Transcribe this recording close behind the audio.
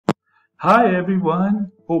Hi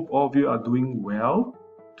everyone, hope all of you are doing well.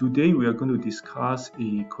 Today we are going to discuss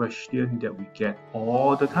a question that we get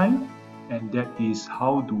all the time, and that is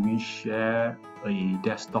how do we share a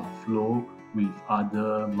desktop flow with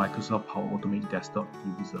other Microsoft Power Automate desktop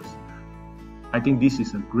users? I think this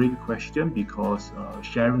is a great question because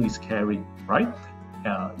sharing is caring, right?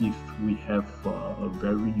 If we have a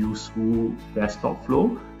very useful desktop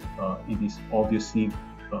flow, it is obviously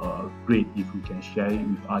great if we can share it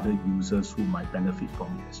with other users who might benefit from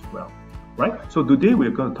it as well, right? So today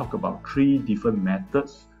we're going to talk about three different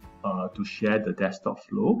methods to share the desktop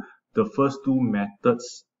flow. The first two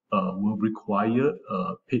methods will require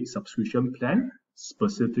a paid subscription plan.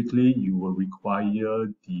 Specifically, you will require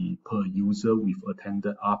the per user with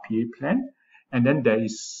attended RPA plan. And then there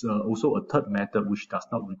is also a third method which does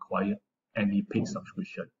not require any paid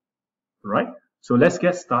subscription, right? So let's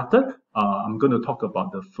get started. I'm going to talk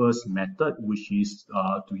about the first method, which is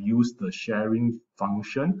to use the sharing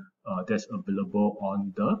function that's available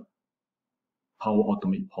on the Power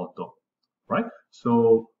Automate portal, right?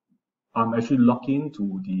 So I'm actually logged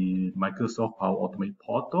into the Microsoft Power Automate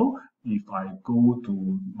portal. If I go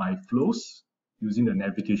to my flows using the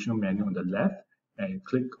navigation menu on the left and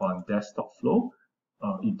click on desktop flow,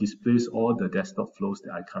 it displays all the desktop flows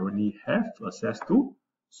that I currently have access to.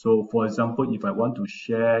 So for example, if I want to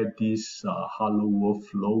share this Hello World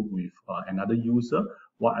flow with another user,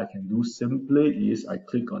 what I can do simply is I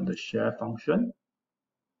click on the share function,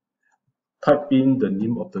 type in the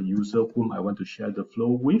name of the user whom I want to share the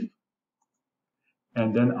flow with,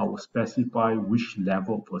 and then I will specify which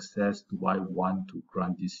level of access do I want to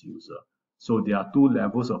grant this user. So there are two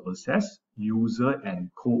levels of access, user and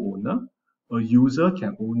co-owner. A user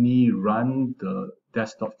can only run the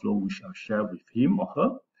desktop flow which I'll share with him or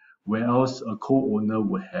her, whereas a co-owner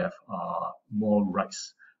will have more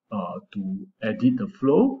rights to edit the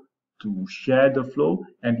flow, to share the flow,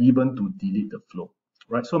 and even to delete the flow.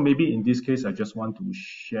 Right, so maybe in this case, I just want to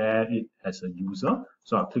share it as a user.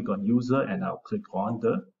 So I'll click on user and I'll click on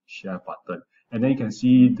the share button. And then you can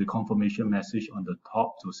see the confirmation message on the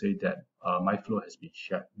top to say that my flow has been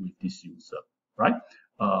shared with this user, right?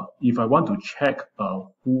 If I want to check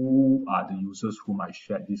who are the users whom I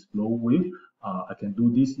shared this flow with, I can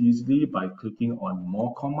do this easily by clicking on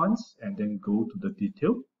more commands and then go to the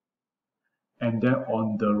detail. And then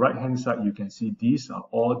on the right hand side, you can see these are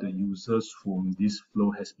all the users whom this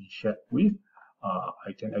flow has been shared with.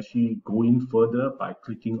 I can actually go in further by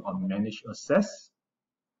clicking on manage access.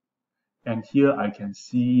 And here I can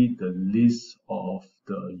see the list of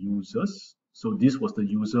the users. So this was the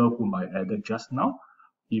user whom I added just now.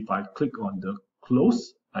 If I click on the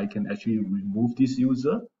close, I can actually remove this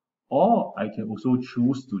user, or I can also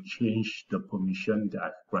choose to change the permission that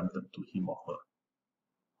I've granted to him or her.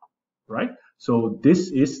 Right? So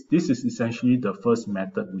this is essentially the first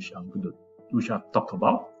method which I've talked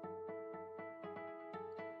about.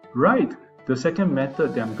 Right. The second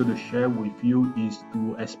method that I'm going to share with you is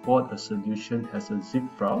to export a solution as a zip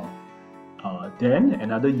file. Then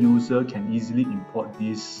another user can easily import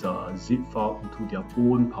this zip file into their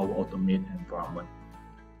own Power Automate environment.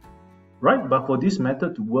 Right, but for this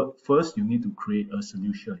method to work, first you need to create a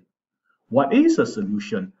solution. What is a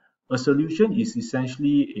solution? A solution is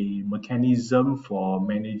essentially a mechanism for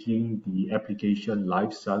managing the application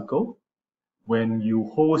lifecycle. When you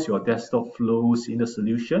host your desktop flows in the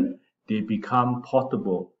solution, they become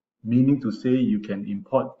portable, meaning to say you can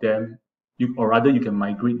import them, or rather you can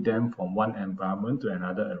migrate them from one environment to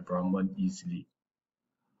another environment easily.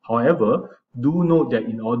 However, do note that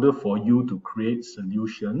in order for you to create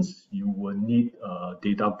solutions, you will need a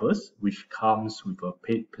data bus, which comes with a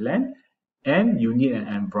paid plan, and you need an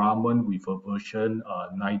environment with a version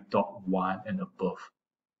 9.1 and above,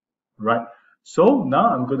 right? So now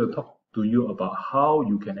I'm going to talk to you about how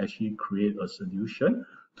you can actually create a solution.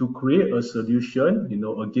 To create a solution,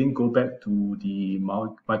 again, go back to the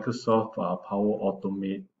Microsoft Power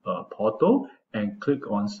Automate portal and click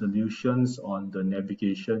on solutions on the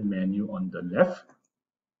navigation menu on the left.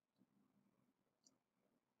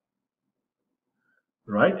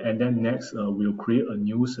 Right, and then next we'll create a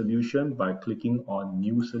new solution by clicking on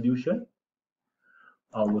new solution.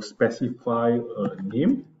 I will specify a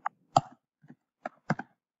name,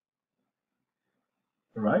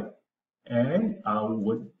 right, and I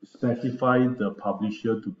would specify the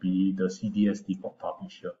publisher to be the CDS default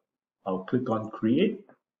publisher. I'll click on create,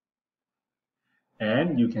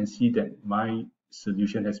 and you can see that my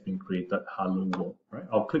solution has been created, Hello World, right?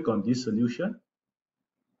 I'll click on this solution.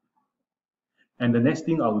 And the next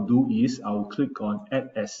thing I will do is I will click on add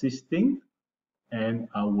existing, and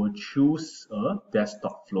I will choose a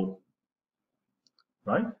desktop flow,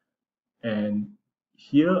 right? And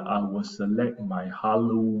here I will select my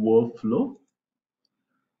Hello World flow.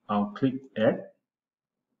 I'll click Add.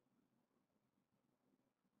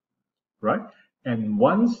 Right? And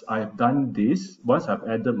once I've done this, once I've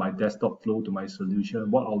added my desktop flow to my solution,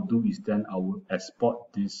 what I'll do is then I will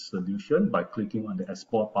export this solution by clicking on the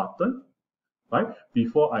export button. Right?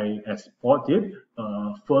 Before I export it,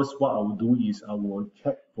 first what I will do is I will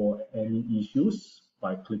check for any issues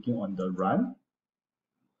by clicking on the run.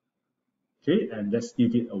 Okay, and let's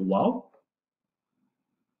give it a while.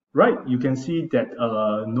 Right, you can see that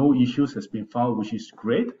no issues has been found, which is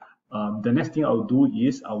great. The next thing I'll do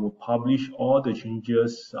is I will publish all the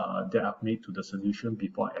changes that I've made to the solution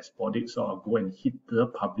before I export it. So I'll go and hit the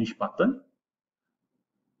publish button.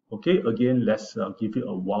 Okay, again, let's give it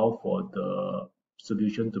a while for the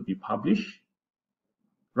solution to be published.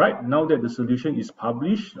 Right, now that the solution is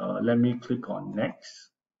published, let me click on next.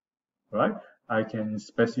 Right, I can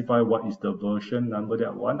specify what is the version number that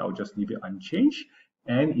I want. I'll just leave it unchanged.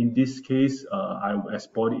 And in this case, I will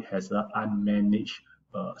export it as an unmanaged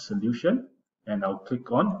solution, and I'll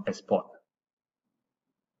click on export.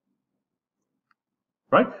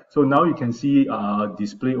 Right, so now you can see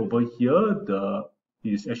display over here.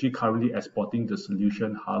 It is actually currently exporting the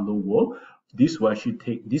solution Hello World. This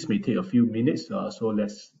may take a few minutes. So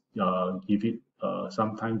let's give it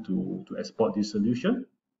some time to export this solution.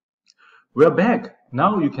 We're back.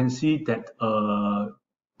 Now you can see that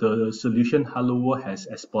the solution Hello World has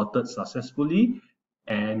exported successfully,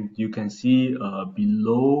 and you can see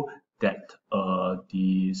below that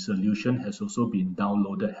the solution has also been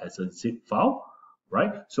downloaded as a zip file.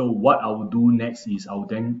 Right, so what I will do next is I will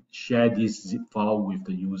then share this zip file with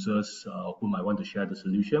the users whom I want to share the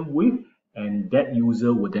solution with, and that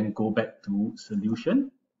user will then go back to solution,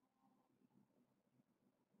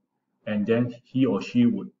 and then he or she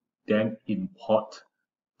would then import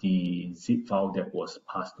the zip file that was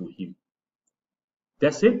passed to him.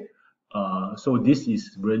 That's it. So this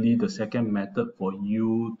is really the second method for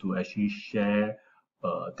you to actually share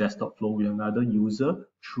desktop flow with another user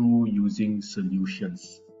through using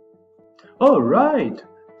solutions. All right.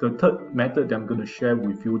 The third method that I'm going to share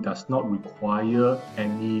with you does not require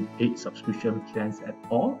any paid subscription plans at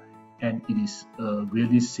all, and it is a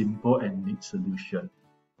really simple and neat solution.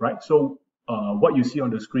 Right. So what you see on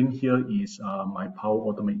the screen here is my Power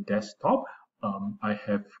Automate desktop. I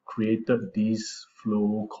have created this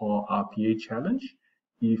flow called RPA challenge.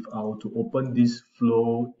 If I were to open this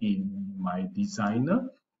flow in my designer,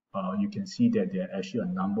 you can see that there are actually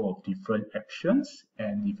a number of different actions.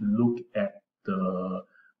 And if you look at the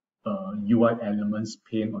UI elements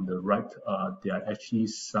pane on the right, there are actually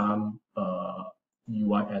some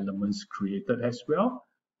UI elements created as well.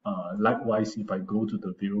 Likewise, if I go to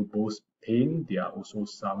the variables pane, there are also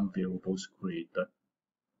some variables created.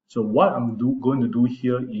 So what I'm going to do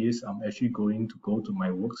here is I'm actually going to go to my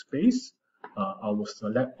workspace. I will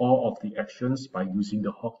select all of the actions by using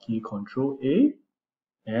the hotkey Control A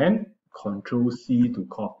and Control C to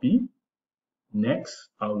copy. Next,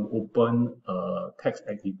 I will open a text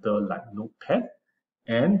editor like Notepad,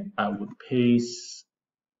 and I would paste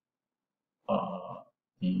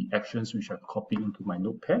the actions which I've copied into my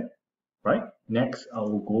Notepad. Right. Next, I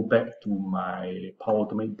will go back to my Power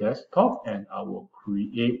Automate desktop and I will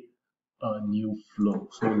create a new flow.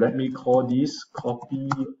 So let me call this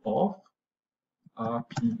copy of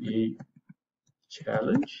RPA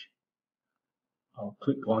challenge. I'll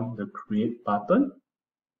click on the create button.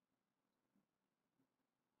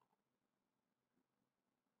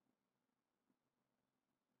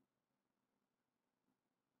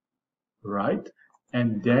 Right.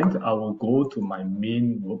 And then I will go to my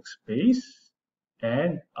main workspace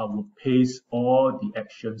and I will paste all the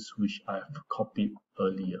actions which I have copied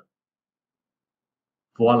earlier.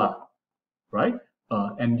 Voila, right?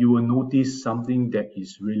 And you will notice something that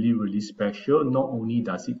is really, really special. Not only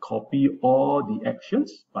does it copy all the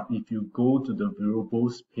actions, but if you go to the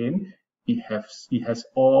variables pane, it has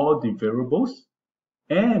all the variables,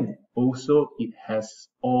 and also it has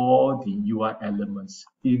all the UI elements,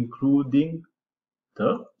 including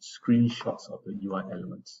the screenshots of the UI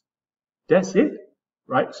elements. That's it,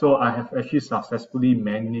 right? So I have actually successfully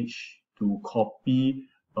managed to copy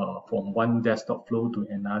from one desktop flow to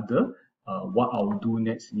another. What I'll do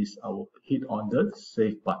next is I will hit on the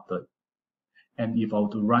save button. And if I were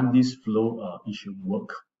to run this flow, it should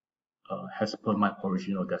work as per my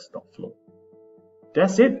original desktop flow.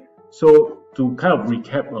 That's it. So to kind of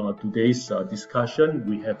recap today's discussion,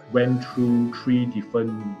 we have went through 3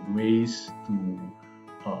 different ways to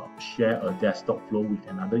share a desktop flow with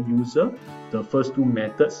another user. The first 2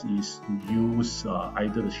 methods is to use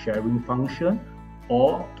either the sharing function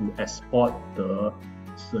or to export the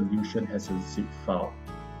solution as a zip file.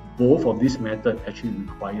 Both of these methods actually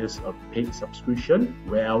requires a paid subscription,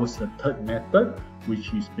 whereas the third method,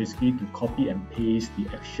 which is basically to copy and paste the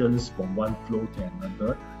actions from one flow to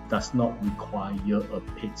another, does not require a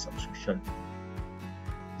paid subscription.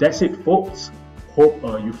 That's it, folks. Hope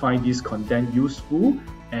you find this content useful,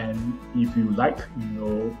 and if you like,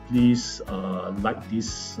 please like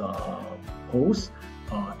this post,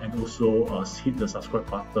 and also hit the subscribe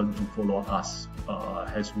button to follow us,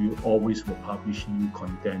 as we always will publish new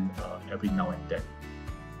content every now and then.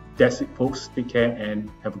 That's it, folks. Take care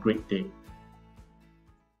and have a great day.